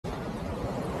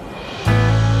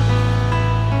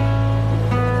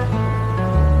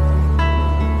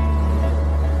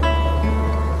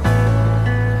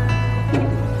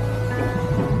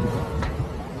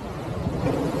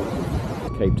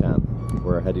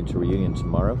heading to Reunion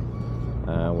tomorrow.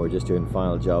 We're just doing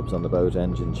final jobs on the boat,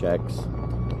 engine checks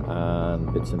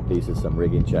and bits and pieces, some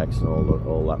rigging checks and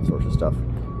all that sort of stuff,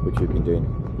 which we've been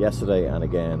doing yesterday and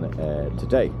again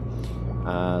today.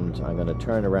 And I'm going to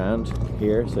turn around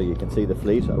here so you can see the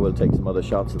fleet. I will take some other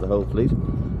shots of the whole fleet,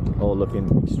 all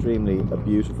looking extremely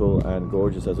beautiful and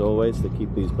gorgeous as always. They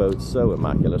keep these boats so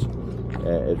immaculate.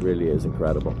 It really is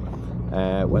incredible.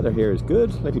 Weather here is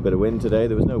good, a little bit of wind today.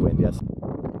 There was no wind yesterday.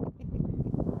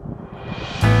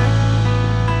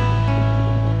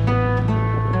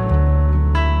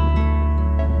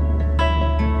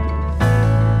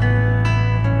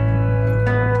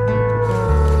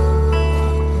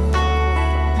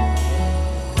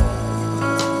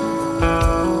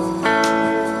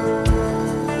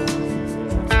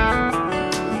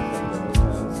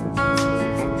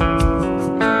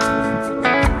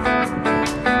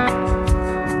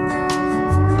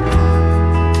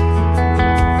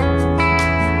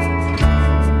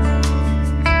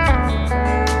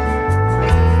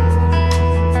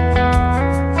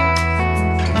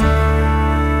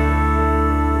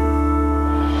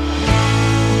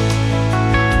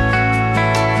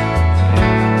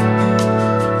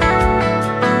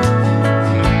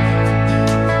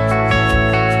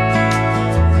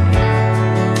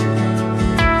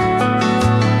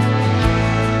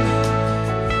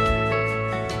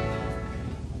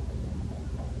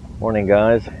 Morning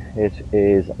guys, it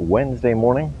is Wednesday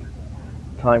morning,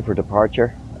 time for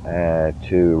departure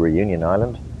to Reunion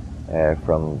Island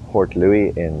from Port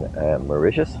Louis in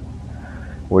Mauritius.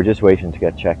 We're just waiting to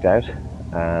get checked out,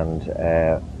 and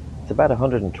it's about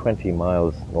 120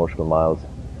 miles, nautical miles.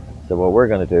 So what we're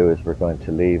going to do is we're going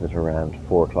to leave at around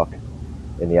 4 o'clock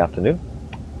in the afternoon.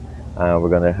 We're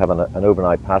going to have an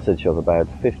overnight passage of about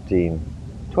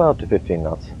 12 to 15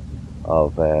 knots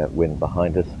of wind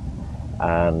behind us,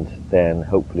 and then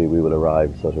hopefully we will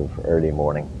arrive sort of early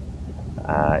morning.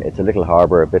 It's a little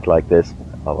harbour, a bit like this,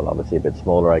 well obviously a bit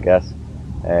smaller I guess.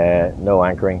 No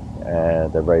anchoring,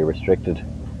 they're very restrictive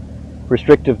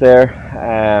there,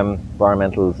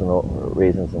 environmentals and all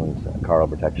reasons, and coral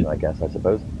protection I guess, I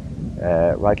suppose,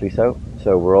 rightly so.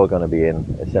 So we're all going to be in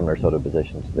a similar sort of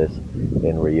position to this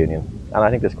in Reunion, and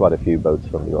I think there's quite a few boats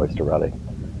from the Oyster Rally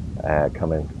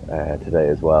coming today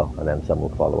as well, and then some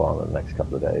will follow on in the next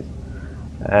couple of days.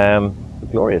 A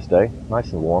glorious day,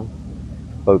 nice and warm,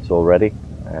 boat's all ready.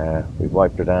 We've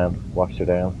wiped her down, washed her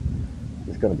down.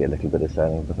 There's going to be a little bit of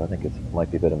sailing, but I think it might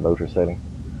be a bit of motor sailing.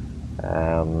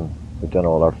 We've done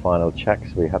all our final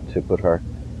checks. We had to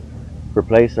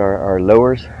replace our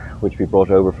lowers, which we brought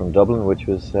over from Dublin, which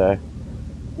was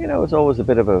it's always a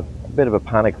bit of a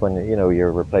panic when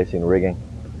you're replacing rigging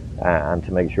and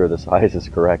to make sure the size is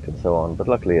correct and so on, but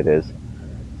luckily it is.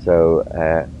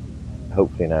 So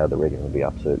hopefully now the rigging will be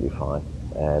absolutely fine.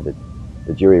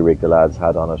 The jury rig the lads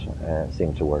had on it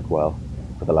seemed to work well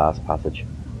for the last passage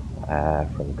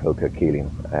from Coca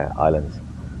Keeling Islands.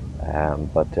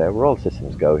 But we're all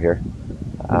systems go here,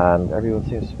 and everyone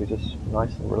seems to be just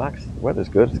nice and relaxed. The weather's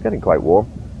good, it's getting quite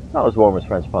warm. Not as warm as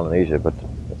French Polynesia, but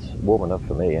it's warm enough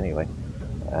for me anyway.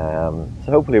 So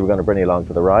hopefully we're going to bring you along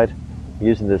for the ride. I'm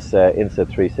using this Insta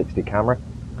 360 camera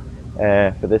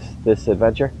for this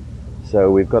adventure.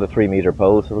 So we've got a 3-meter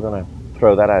pole, so we're going to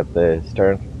throw that out the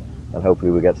stern, and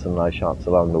hopefully we'll get some nice shots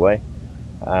along the way.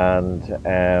 And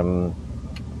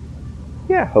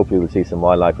yeah, hopefully we'll see some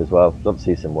wildlife as well. Love to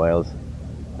see some whales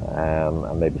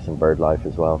and maybe some bird life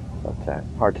as well, but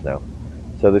hard to know.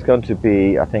 So there's going to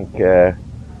be, I think, there's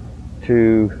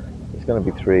going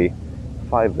to be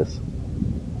 5 of us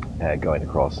going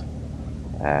across,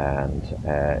 and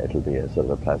it'll be a sort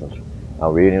of a pleasant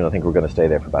Reunion. I think we're going to stay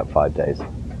there for about 5 days.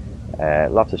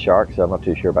 Lots of sharks, so I'm not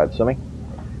too sure about swimming,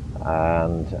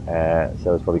 and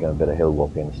so it's probably going to be a bit of hill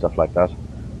walking and stuff like that,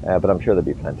 but I'm sure there'll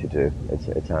be plenty to do.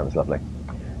 It sounds lovely.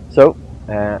 So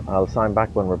I'll sign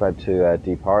back when we're about to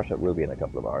depart. It will be in a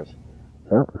couple of hours.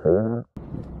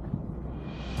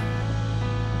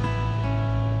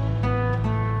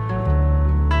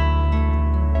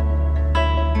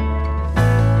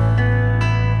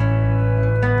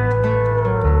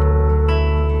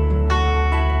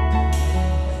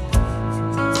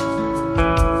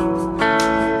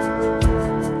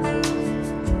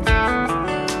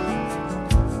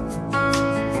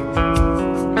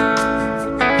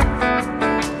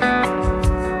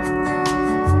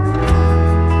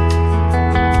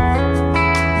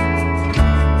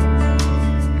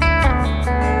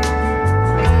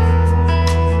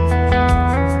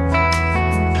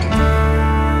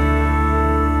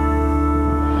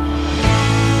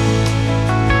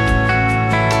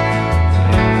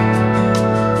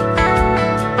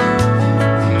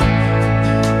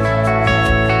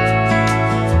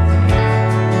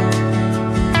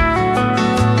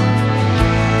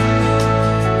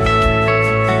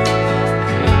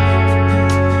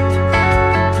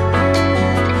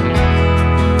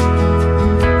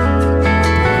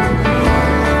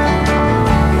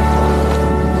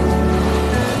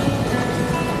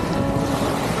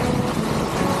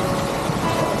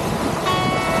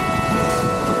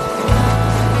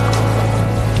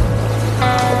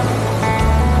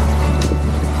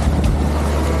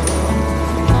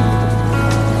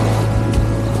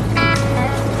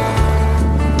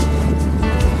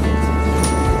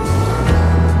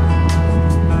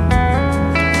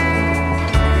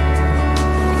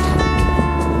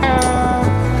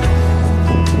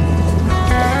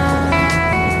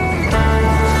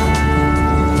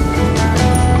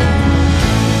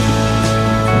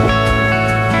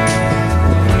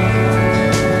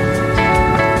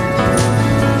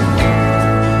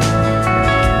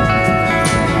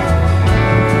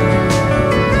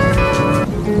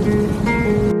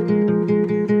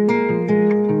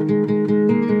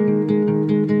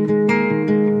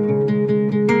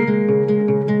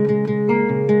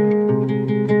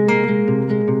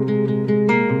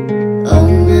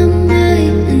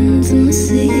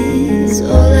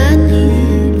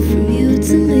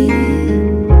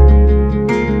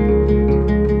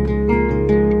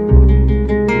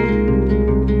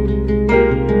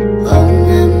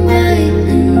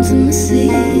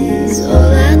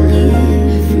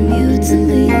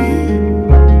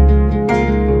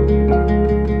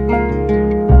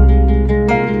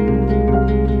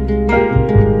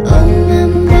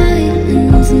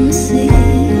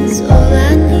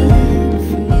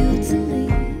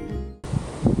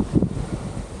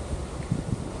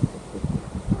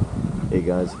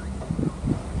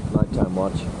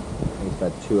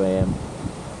 2 a.m.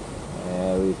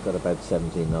 We've got about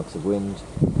 17 knots of wind,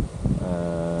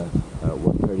 at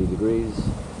 130 degrees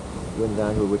wind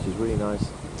angle, which is really nice.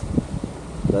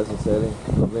 Pleasant sailing,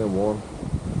 lovely and warm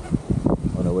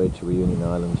on our way to Reunion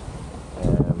Island.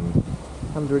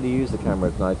 Haven't really used the camera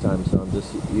at night time, so I'm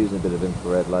just using a bit of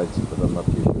infrared lights, but I'm not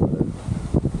too sure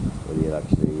whether you'll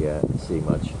actually see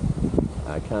much.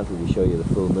 I can't really show you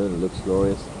the full moon. It looks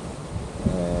glorious.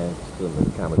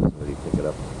 The camera doesn't really pick it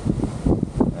up.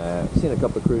 I've seen a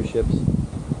couple of cruise ships.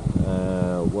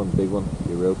 One big one,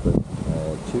 Europa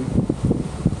 2,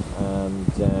 and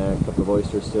a couple of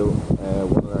Oyster still,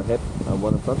 one on our hip and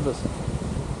one in front of us.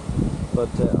 But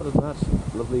other than that,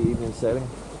 lovely evening sailing,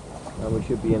 and we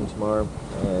should be in tomorrow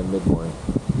mid-morning.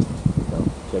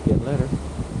 So check in later.